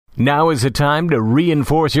Now is the time to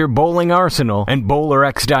reinforce your bowling arsenal, and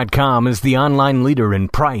BowlerX.com is the online leader in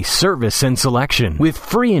price, service, and selection, with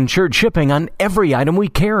free insured shipping on every item we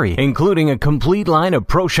carry, including a complete line of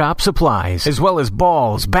Pro Shop supplies, as well as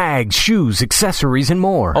balls, bags, shoes, accessories, and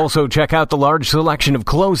more. Also, check out the large selection of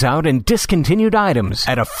closeout and discontinued items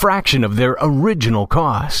at a fraction of their original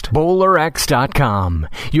cost. BowlerX.com,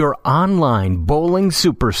 your online bowling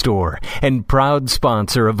superstore and proud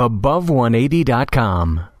sponsor of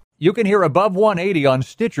Above180.com. You can hear Above 180 on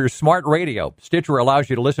Stitcher Smart Radio. Stitcher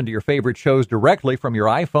allows you to listen to your favorite shows directly from your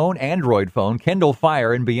iPhone, Android phone, Kindle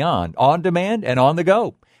Fire, and beyond, on demand and on the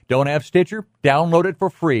go. Don't have Stitcher? Download it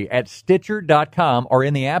for free at Stitcher.com or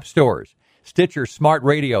in the app stores. Stitcher Smart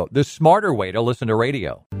Radio, the smarter way to listen to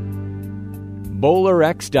radio.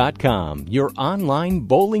 BowlerX.com, your online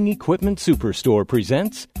bowling equipment superstore,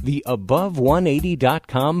 presents the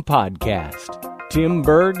Above180.com podcast. Tim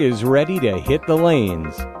Berg is ready to hit the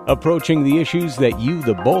lanes, approaching the issues that you,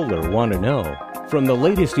 the bowler, want to know. From the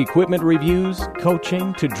latest equipment reviews,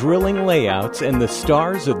 coaching, to drilling layouts, and the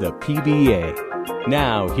stars of the PBA.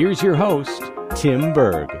 Now, here's your host, Tim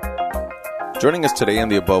Berg. Joining us today on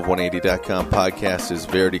the Above180.com podcast is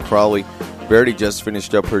Verity Crawley. Verity just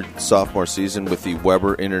finished up her sophomore season with the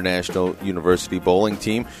Weber International University bowling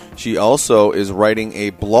team. She also is writing a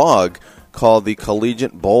blog called the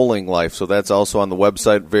Collegiate Bowling Life. So that's also on the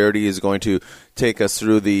website. Verity is going to take us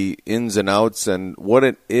through the ins and outs and what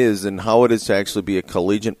it is and how it is to actually be a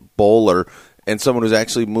collegiate bowler and someone who's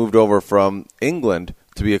actually moved over from England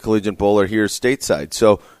to be a collegiate bowler here stateside.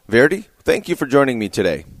 So, Verity, thank you for joining me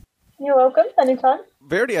today. You're welcome. Anytime.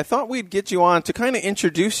 Verity, I thought we'd get you on to kind of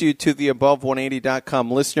introduce you to the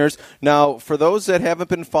Above180.com listeners. Now, for those that haven't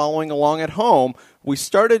been following along at home, you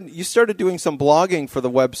started doing some blogging for the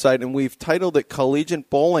website, and we've titled it Collegiate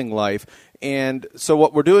Bowling Life. And so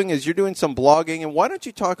what we're doing is you're doing some blogging, and why don't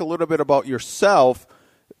you talk a little bit about yourself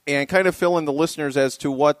and kind of fill in the listeners as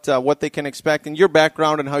to what they can expect and your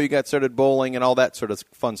background and how you got started bowling and all that sort of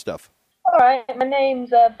fun stuff. All right. My name's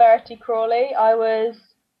Verity Crawley. I was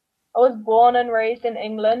born and raised in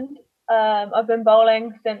England. I've been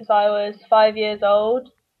bowling since I was 5 years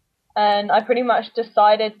old, and I pretty much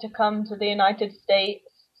decided to come to the United States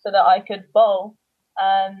so that I could bowl.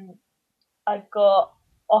 I got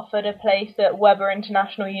offered a place at Weber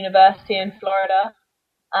International University in Florida,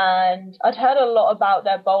 and I'd heard a lot about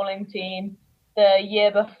their bowling team. The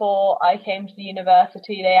year before I came to the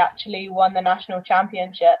university, they actually won the national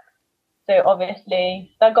championship. So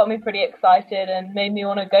obviously that got me pretty excited and made me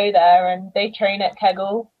want to go there. And they train at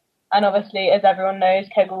Kegel. And obviously, as everyone knows,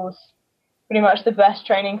 Kegel's pretty much the best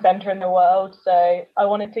training center in the world. So I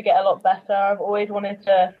wanted to get a lot better. I've always wanted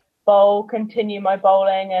to bowl, continue my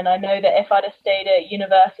bowling. And I know that if I'd have stayed at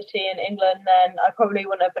university in England, then I probably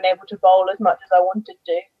wouldn't have been able to bowl as much as I wanted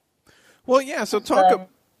to. Well, yeah. So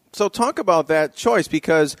talk about that choice,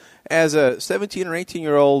 because as a 17 or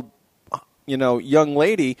 18-year-old young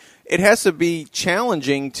lady, it has to be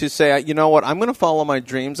challenging to say, you know what, I'm going to follow my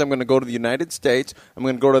dreams. I'm going to go to the United States. I'm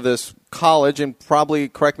going to go to this college, and probably,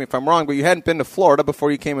 correct me if I'm wrong, but you hadn't been to Florida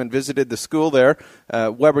before you came and visited the school there,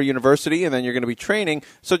 Weber University, and then you're going to be training.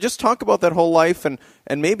 So just talk about that whole life and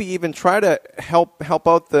maybe even try to help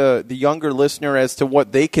out the younger listener as to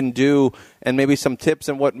what they can do and maybe some tips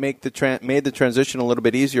and what made the transition a little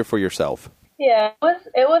bit easier for yourself. Yeah,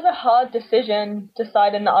 it was a hard decision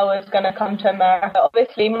deciding that I was going to come to America.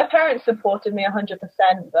 Obviously, my parents supported me 100%,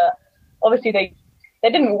 but obviously they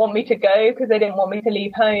didn't want me to go because they didn't want me to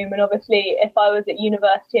leave home. And obviously, if I was at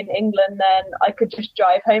university in England, then I could just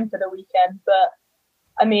drive home for the weekend. But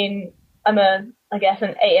I mean, I'm an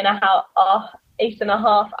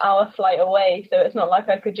 8.5 hour flight away, so it's not like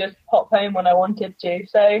I could just pop home when I wanted to.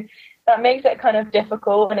 So that makes it kind of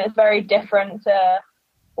difficult, and it's very different to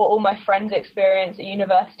what all my friends experience at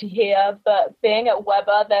university here. But being at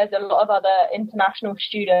Weber, there's a lot of other international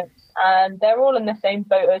students, and they're all in the same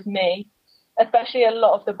boat as me, especially a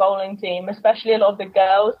lot of the bowling team, especially a lot of the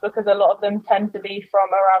girls, because a lot of them tend to be from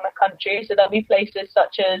around the country. So there'll be places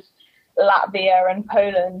such as Latvia and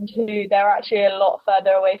Poland, who they're actually a lot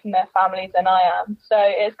further away from their families than I am. So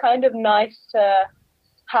it's kind of nice to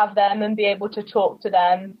have them and be able to talk to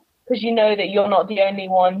them, because you know that you're not the only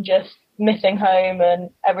one just missing home,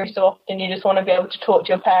 and every so often you just want to be able to talk to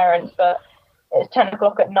your parents, but it's 10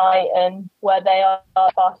 o'clock at night and where they are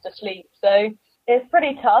fast asleep. So it's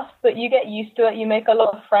pretty tough, but you get used to it. You make a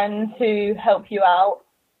lot of friends who help you out.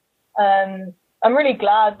 I'm really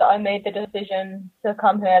glad that I made the decision to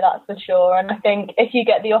come here, that's for sure. And I think if you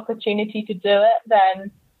get the opportunity to do it,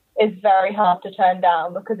 then it's very hard to turn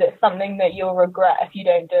down, because it's something that you'll regret if you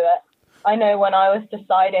don't do it. I know when I was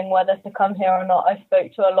deciding whether to come here or not, I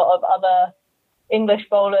spoke to a lot of other English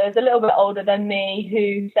bowlers a little bit older than me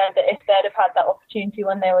who said that if they'd have had that opportunity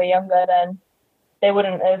when they were younger, then they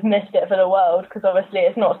wouldn't have missed it for the world, because obviously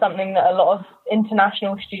it's not something that a lot of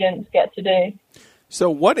international students get to do. So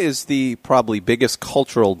what is the probably biggest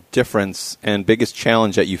cultural difference and biggest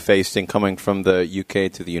challenge that you faced in coming from the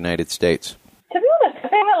UK to the United States? To be honest, I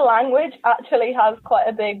think the language actually has quite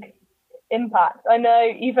a big impact. I know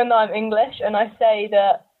even though I'm English and I say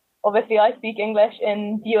that obviously I speak English,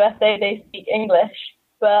 in the USA they speak English,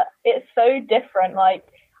 but it's so different. Like,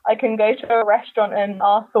 I can go to a restaurant and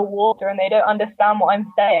ask for water and they don't understand what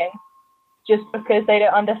I'm saying just because they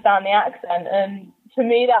don't understand the accent. And to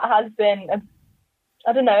me that has been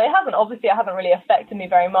I don't know, it hasn't really affected me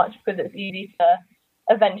very much because it's easy to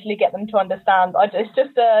eventually get them to understand. It's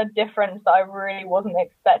just a difference that I really wasn't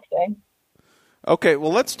expecting. Okay,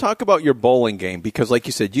 well, let's talk about your bowling game, because like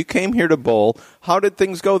you said, you came here to bowl. How did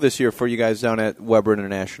things go this year for you guys down at Weber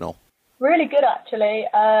International? Really good, actually.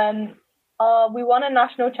 We won a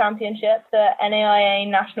national championship, the NAIA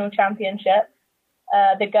National Championship.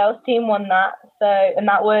 The girls team won that, and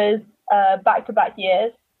that was back-to-back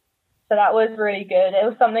years. So that was really good. It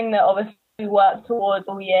was something that obviously we worked towards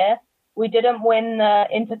all year. We didn't win the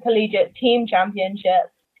intercollegiate team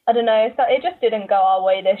championship. I don't know, so it just didn't go our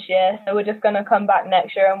way this year. So we're just going to come back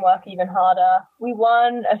next year and work even harder. We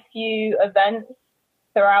won a few events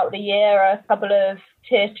throughout the year, a couple of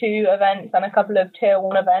tier 2 events and a couple of tier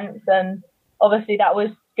 1 events. And obviously that was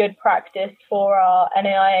good practice for our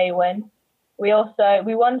NAIA win. We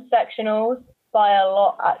won sectionals by a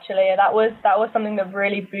lot, actually. That was something that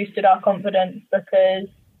really boosted our confidence, because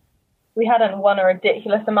we hadn't won a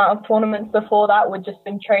ridiculous amount of tournaments before that. We'd just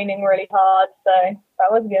been training really hard, so that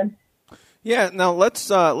was good. Yeah, now let's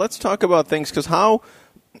talk about things, because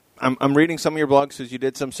I'm reading some of your blogs, because you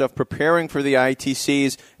did some stuff preparing for the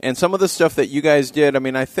ITCs, and some of the stuff that you guys did. I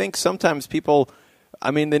mean, I think sometimes people,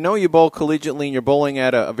 they know you bowl collegiately and you're bowling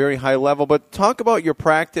at a very high level, but talk about your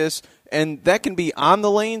practice. And that can be on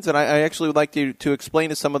the lanes, and I actually would like you to explain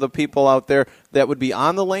to some of the people out there that would be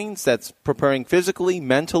on the lanes, that's preparing physically,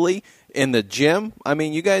 mentally, in the gym. I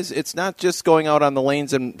mean, you guys, it's not just going out on the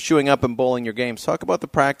lanes and shoeing up and bowling your games. Talk about the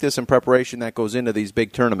practice and preparation that goes into these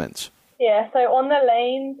big tournaments. Yeah, so on the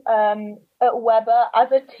lanes at Weber,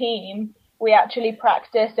 as a team, we actually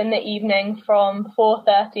practice in the evening from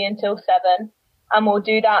 4:30 until 7, and we'll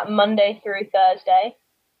do that Monday through Thursday.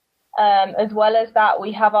 As well as that,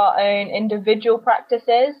 we have our own individual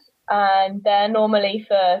practices, and they're normally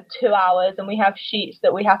for 2 hours, and we have sheets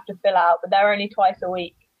that we have to fill out, but they're only twice a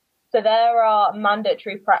week. So there are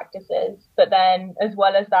mandatory practices, but then as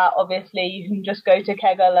well as that, obviously, you can just go to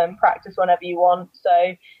Kegel and practice whenever you want.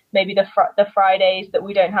 So maybe the Fridays that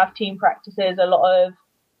we don't have team practices, a lot of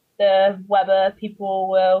the Weber people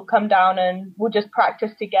will come down and we'll just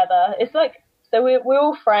practice together. It's like, so we're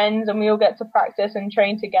all friends and we all get to practice and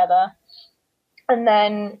train together. And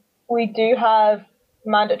then we do have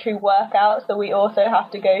mandatory workouts that we also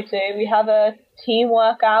have to go to. We have a team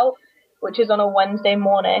workout, which is on a Wednesday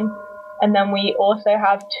morning. And then we also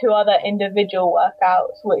have 2 other individual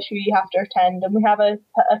workouts, which we have to attend. And we have a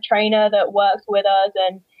trainer that works with us,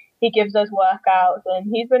 and he gives us workouts. And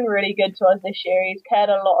he's been really good to us this year. He's cared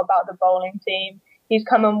a lot about the bowling team. He's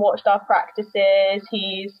come and watched our practices.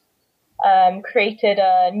 He's created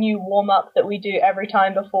a new warm-up that we do every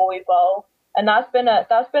time before we bowl, and that's been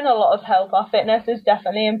a lot of help. Our fitness has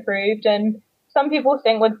definitely improved, and some people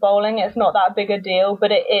think with bowling it's not that big a deal,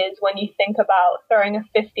 but it is when you think about throwing a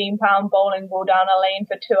 15-pound bowling ball down a lane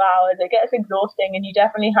for 2 hours. It gets exhausting, and you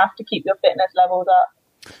definitely have to keep your fitness levels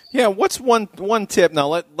up. Yeah, what's one tip? Now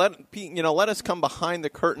let us come behind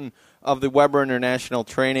the curtain of the Weber International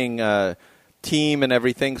training team and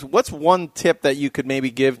everything. What's one tip that you could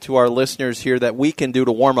maybe give to our listeners here that we can do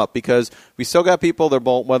to warm up? Because we still got people,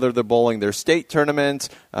 whether they're bowling their state tournaments,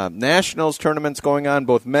 nationals tournaments going on,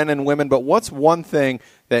 both men and women. But what's one thing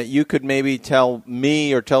that you could maybe tell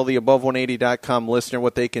me or tell the above180.com listener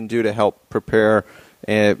what they can do to help prepare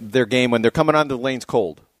their game when they're coming onto the lanes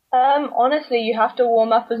cold? Honestly, you have to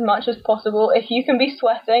warm up as much as possible. If you can be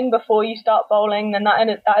sweating before you start bowling, then that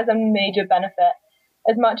is a major benefit.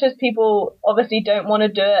 As much as people obviously don't want to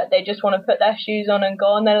do it, they just want to put their shoes on and go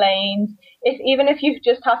on the lanes. Even if you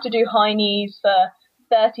just have to do high knees for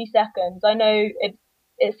 30 seconds, I know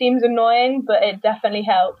it seems annoying, but it definitely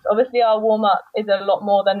helps. Obviously, our warm-up is a lot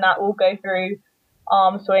more than that. We'll go through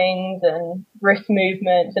arm swings and wrist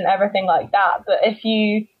movements and everything like that. But if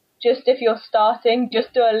you're starting,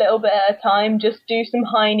 just do a little bit at a time. Just do some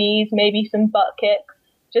high knees, maybe some butt kicks,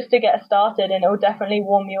 just to get started, and it will definitely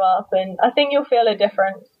warm you up, and I think you'll feel a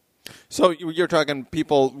difference. So you're talking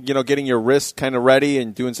people, getting your wrist kind of ready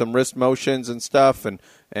and doing some wrist motions and stuff, and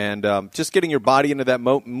just getting your body into that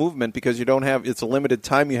movement, because it's a limited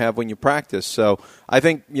time you have when you practice. So I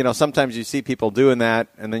think, sometimes you see people doing that,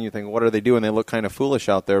 and then you think, what are they doing? They look kind of foolish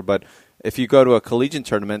out there. But if you go to a collegiate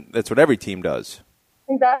tournament, that's what every team does.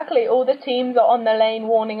 Exactly. All the teams are on the lane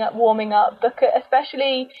warming up, because,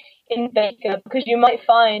 especially in Baker, because you might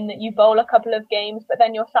find that you bowl a couple of games, but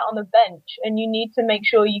then you're sat on the bench and you need to make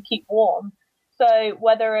sure you keep warm. So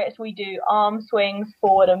whether it's we do arm swings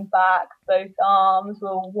forward and back, both arms,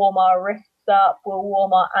 we'll warm our wrists up, we'll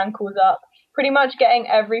warm our ankles up, pretty much getting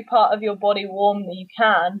every part of your body warm that you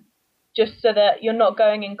can, just so that you're not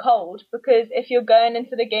going in cold. Because if you're going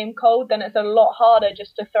into the game cold, then it's a lot harder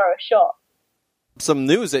just to throw a shot. Some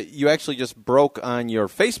news that you actually just broke on your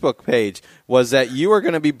Facebook page was that you are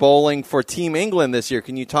going to be bowling for Team England this year.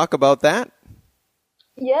 Can you talk about that?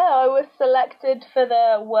 Yeah, I was selected for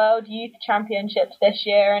the World Youth Championships this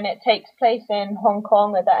year, and it takes place in Hong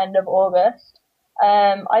Kong at the end of August.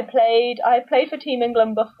 I played for Team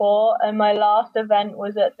England before, and my last event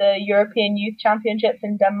was at the European Youth Championships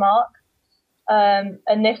in Denmark.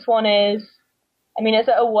 And this one it's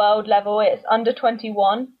at a world level. It's under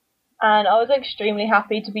 21. And I was extremely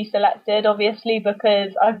happy to be selected, obviously,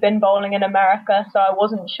 because I've been bowling in America, so I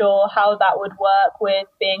wasn't sure how that would work with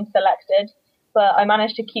being selected. But I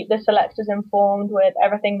managed to keep the selectors informed with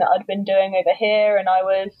everything that I'd been doing over here, and I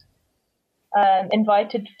was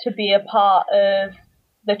invited to be a part of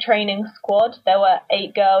the training squad. There were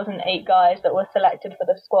 8 girls and 8 guys that were selected for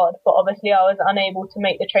the squad, but obviously I was unable to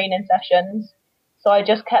make the training sessions. So I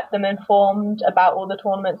just kept them informed about all the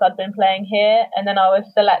tournaments I'd been playing here, and then I was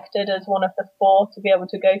selected as one of the 4 to be able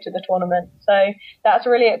to go to the tournament. So that's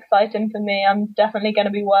really exciting for me. I'm definitely going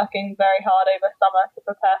to be working very hard over summer to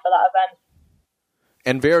prepare for that event.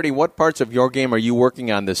 And Verity, what parts of your game are you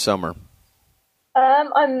working on this summer?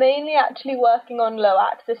 I'm mainly actually working on low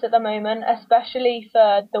axis at the moment, especially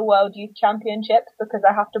for the World Youth Championships, because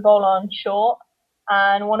I have to bowl on short.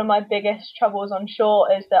 And one of my biggest troubles on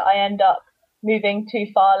short is that I end up moving too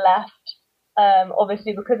far left,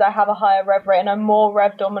 obviously because I have a higher rev rate and I'm more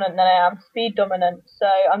rev dominant than I am speed dominant. So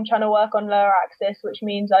I'm trying to work on lower axis, which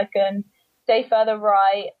means I can stay further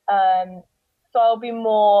right. So I'll be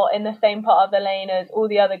more in the same part of the lane as all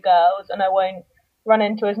the other girls, and I won't run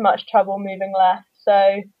into as much trouble moving left. So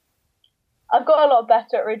I've got a lot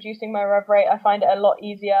better at reducing my rev rate. I find it a lot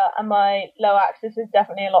easier, and my low axis is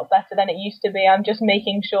definitely a lot better than it used to be. I'm just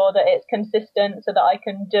making sure that it's consistent so that I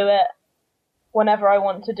can do it whenever I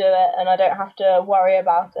want to do it, and I don't have to worry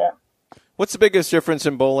about it. What's the biggest difference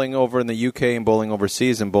in bowling over in the UK and bowling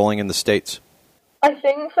overseas and bowling in the States? I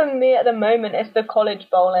think for me at the moment it's the college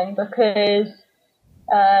bowling, because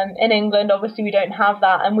in England obviously we don't have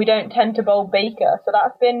that, and we don't tend to bowl Baker, so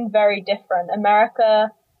that's been very different. America,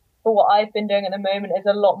 for what I've been doing at the moment, is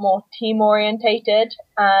a lot more team orientated,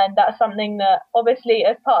 and that's something that obviously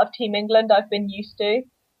as part of Team England I've been used to.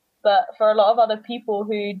 But for a lot of other people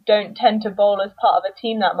who don't tend to bowl as part of a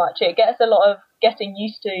team that much, it gets a lot of getting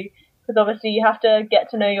used to, because obviously you have to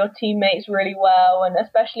get to know your teammates really well, and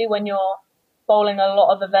especially when you're bowling a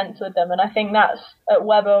lot of events with them. And I think that's at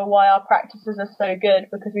Weber why our practices are so good,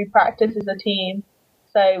 because we practice as a team,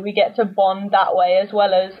 so we get to bond that way as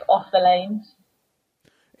well as off the lanes.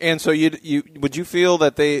 And so would you feel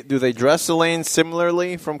that they dress the lanes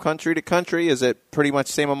similarly from country to country? Is it pretty much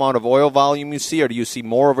the same amount of oil volume you see, or do you see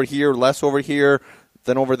more over here, less over here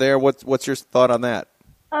than over there? What's your thought on that?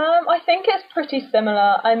 I think it's pretty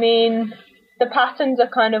similar. I mean, the patterns are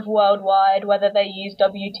kind of worldwide, whether they use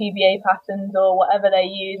WTBA patterns or whatever they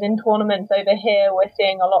use. In tournaments over here, we're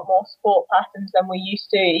seeing a lot more sport patterns than we used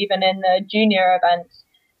to, even in the junior events.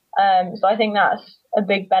 So I think that's a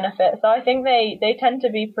big benefit. So I think they tend to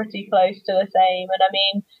be pretty close to the same. And I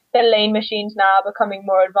mean, the lane machines now are becoming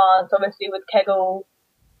more advanced, obviously with Kegel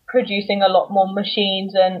producing a lot more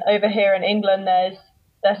machines. And over here in England,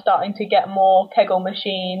 they're starting to get more Kegel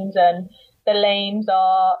machines, and the lanes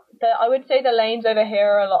I would say the lanes over here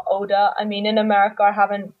are a lot older. I mean, in America, I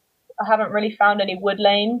haven't really found any wood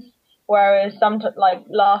lanes. Whereas like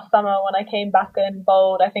last summer when I came back and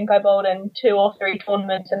bowled, I think I bowled in 2 or 3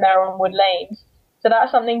 tournaments and they're on wood lanes. So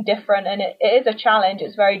that's something different, and it is a challenge.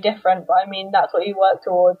 It's very different, but I mean, that's what you work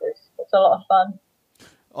towards. It's a lot of fun.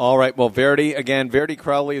 All right. Well, Verity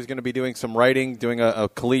Crawley is going to be doing some writing, doing a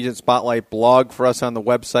Collegiate Spotlight blog for us on the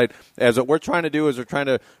website. As what we're trying to do is we're trying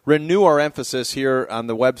to renew our emphasis here on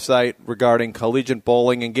the website regarding collegiate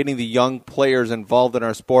bowling and getting the young players involved in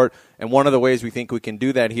our sport. And one of the ways we think we can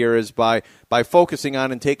do that here is by focusing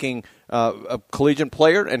on and taking a collegiate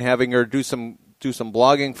player and having her do some do some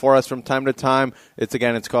blogging for us from time to time.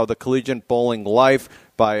 It's called the Collegiate Bowling Life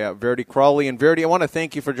by Verity Crawley. And Verity, I want to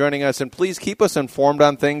thank you for joining us, and please keep us informed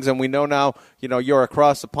on things. And we know now, you're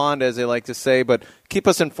across the pond, as they like to say, but keep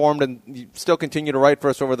us informed, and you still continue to write for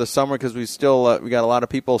us over the summer, because we got a lot of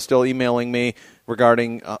people still emailing me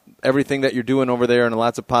regarding everything that you're doing over there, and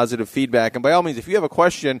lots of positive feedback. And by all means, if you have a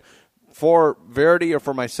question for Verity or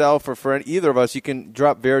for myself or for either of us, you can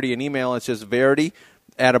drop Verity an email. It's just Verity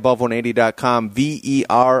at above180.com, Verity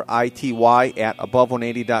at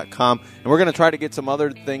above180.com. And we're going to try to get some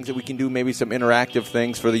other things that we can do, maybe some interactive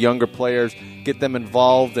things for the younger players, get them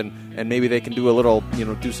involved, and maybe they can do a little,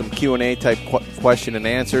 do some Q&A type question and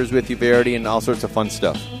answers with you, Verity, and all sorts of fun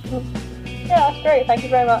stuff. Yeah, that's great. Thank you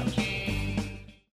very much.